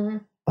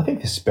 I think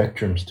there's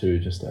spectrums too,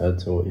 just to add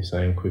to what you're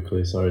saying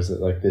quickly. Sorry, is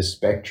that like there's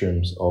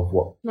spectrums of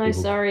what No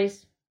people...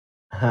 sorries.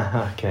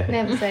 Okay.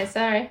 Never say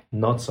sorry.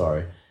 Not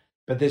sorry.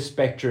 But there's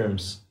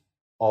spectrums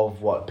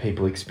of what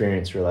people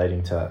experience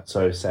relating to that.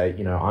 So say,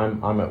 you know,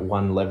 I'm at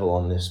one level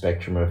on this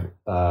spectrum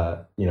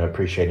of you know,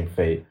 appreciating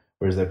feet,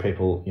 whereas there are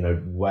people, you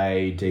know,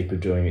 way deeper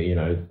doing it, you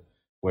know,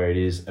 where it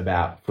is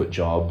about foot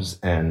jobs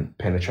and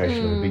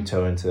penetration of the big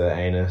toe into the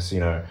anus, you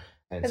know,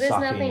 and But there's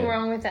sucking nothing and-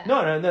 wong with that.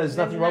 No, there's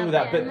nothing wrong with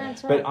that. nothing- But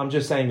that's but right. I'm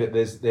just saying that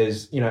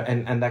there's you know,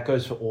 and that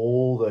goes for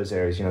all those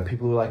areas. You know,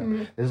 people who are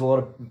like, there's a lot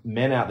of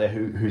men out there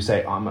who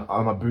say I'm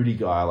a booty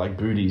guy, I like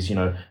booties, you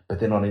know,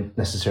 but they're not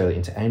necessarily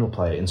into anal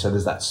play. And so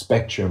there's that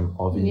spectrum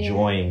of Yeah,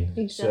 enjoying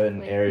certain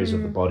exactly. areas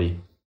of the body.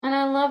 And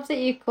I love that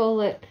you call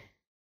it,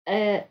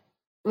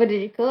 what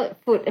did you call it?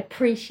 Foot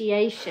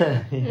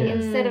appreciation Yeah.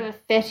 instead of a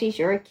fetish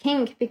or a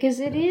kink, because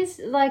it is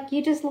like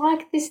you just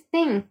like this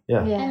thing.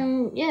 Yeah. Yeah.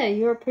 And yeah,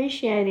 you're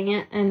appreciating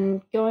it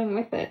and going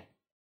with it.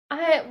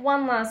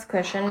 One last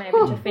question maybe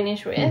to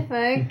finish with.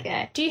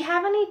 Okay. Do you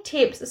have any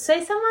tips?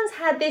 Say someone's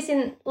had this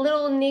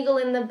little niggle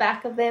in the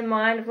back of their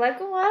mind of like,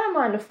 oh, I don't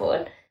mind a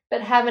foot,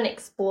 but haven't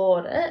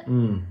explored it.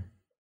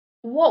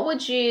 What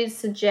would you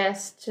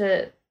suggest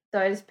to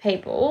those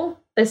people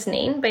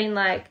listening, being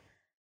like,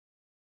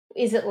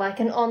 is it like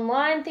an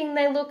online thing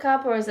they look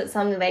up, or is it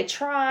something they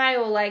try,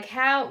 or like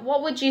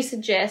what would you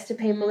suggest to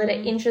people that are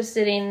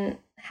interested in,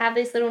 have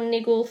this little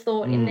niggle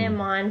thought in their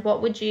mind?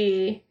 What would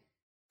you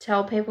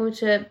tell people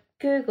to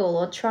Google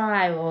or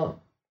try, or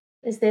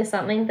is there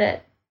something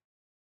that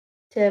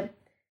to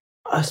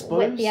I whet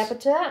suppose the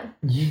appetite?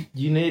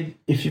 you need,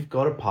 if you've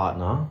got a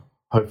partner,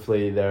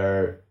 hopefully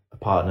they're a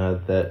partner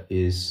that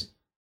is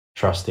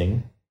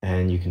trusting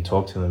and you can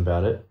talk to them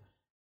about it.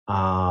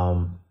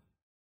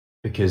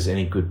 Because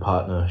any good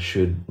partner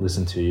should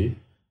listen to you.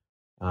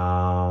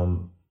 I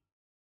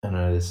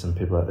know there's some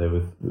people out there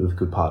with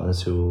good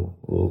partners who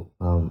will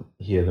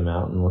hear them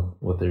out and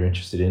what they're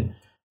interested in.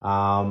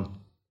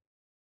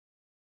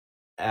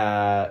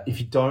 If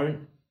you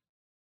don't,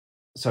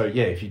 so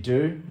yeah, if you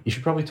do, you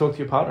should probably talk to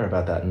your partner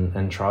about that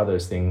and try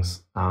those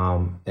things,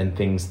 and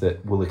things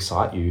that will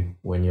excite you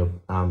when you're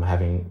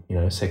having, you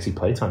know, sexy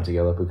playtime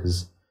together,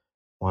 because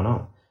why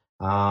not?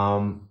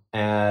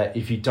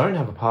 If you don't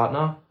have a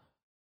partner,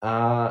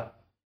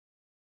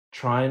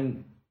 try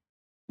and,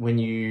 when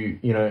you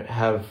know,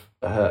 have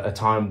a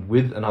time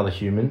with another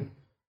human,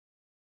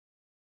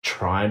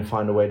 try and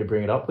find a way to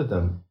bring it up with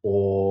them.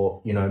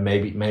 Or, you know,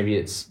 maybe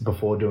it's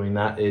before doing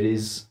that, it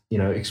is, you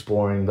know,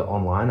 exploring the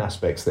online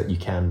aspects that you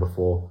can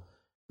before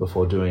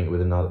doing it with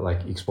another,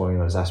 like exploring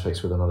those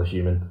aspects with another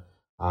human,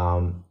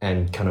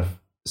 and kind of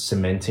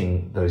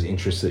cementing those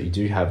interests that you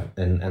do have,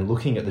 and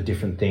looking at the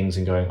different things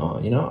and going, oh,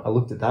 you know, I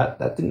looked at that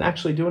didn't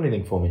actually do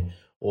anything for me.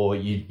 Or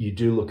you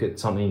do look at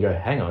something and go,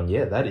 hang on,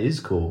 yeah, that is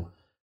cool.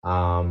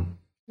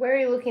 Where are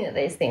you looking at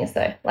these things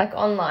though? Like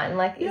online?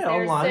 Like, is Yeah,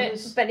 there online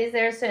is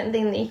there a certain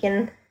thing that you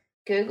can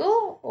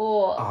Google,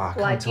 or I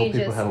can't like tell you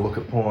people just how to look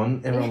at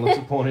porn. Everyone looks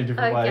at porn in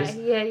different ways.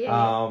 Okay, yeah.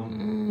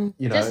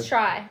 You know, Just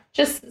try.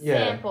 Just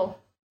Yeah. sample.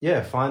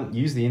 yeah,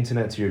 use the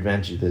internet to your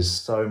advantage. There's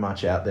so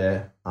much out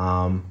there.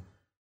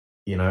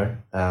 You know,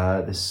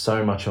 there's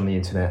so much on the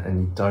internet,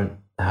 and you don't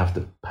have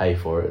to pay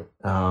for it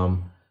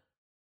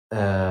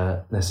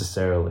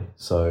necessarily.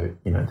 So,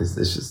 you know, there's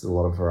just a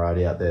lot of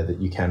variety out there that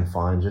you can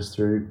find just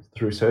through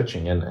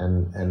searching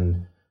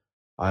and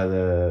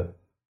either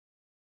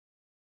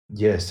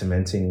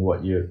cementing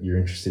what you're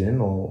interested in,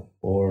 or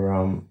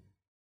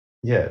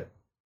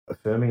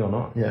affirming or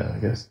not. Yeah, I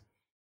guess.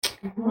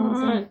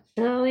 Alright,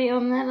 Shirley,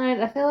 on that note,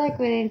 I feel like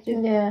we need to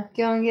Yeah.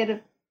 go and get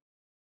a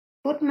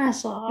foot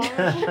massage.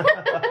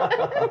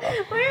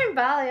 We're in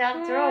Bali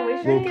after all. We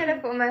should Look, get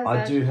a foot massage.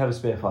 I do have a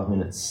spare 5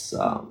 minutes.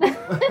 Oh,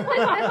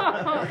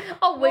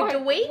 we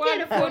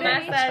get a foot foot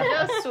massage?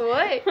 Oh,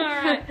 sweet.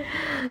 Alright.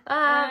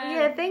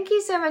 Yeah, thank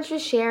you so much for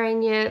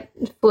sharing your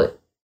foot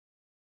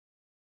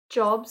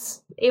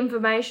jobs,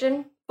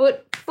 information,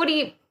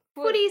 footy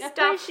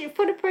stuff,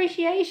 Foot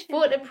appreciation.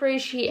 foot Yeah,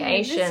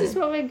 appreciation. this is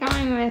what we're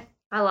going with.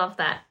 I love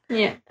that.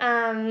 Yeah.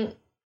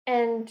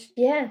 And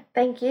yeah,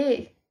 thank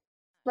you.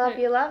 Love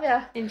you, love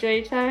ya. Enjoy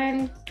your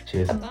time.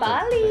 Cheers.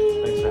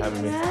 Bali. Thanks for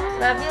having me.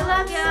 Love you,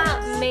 love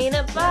ya. Mean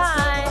it,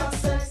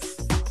 bye.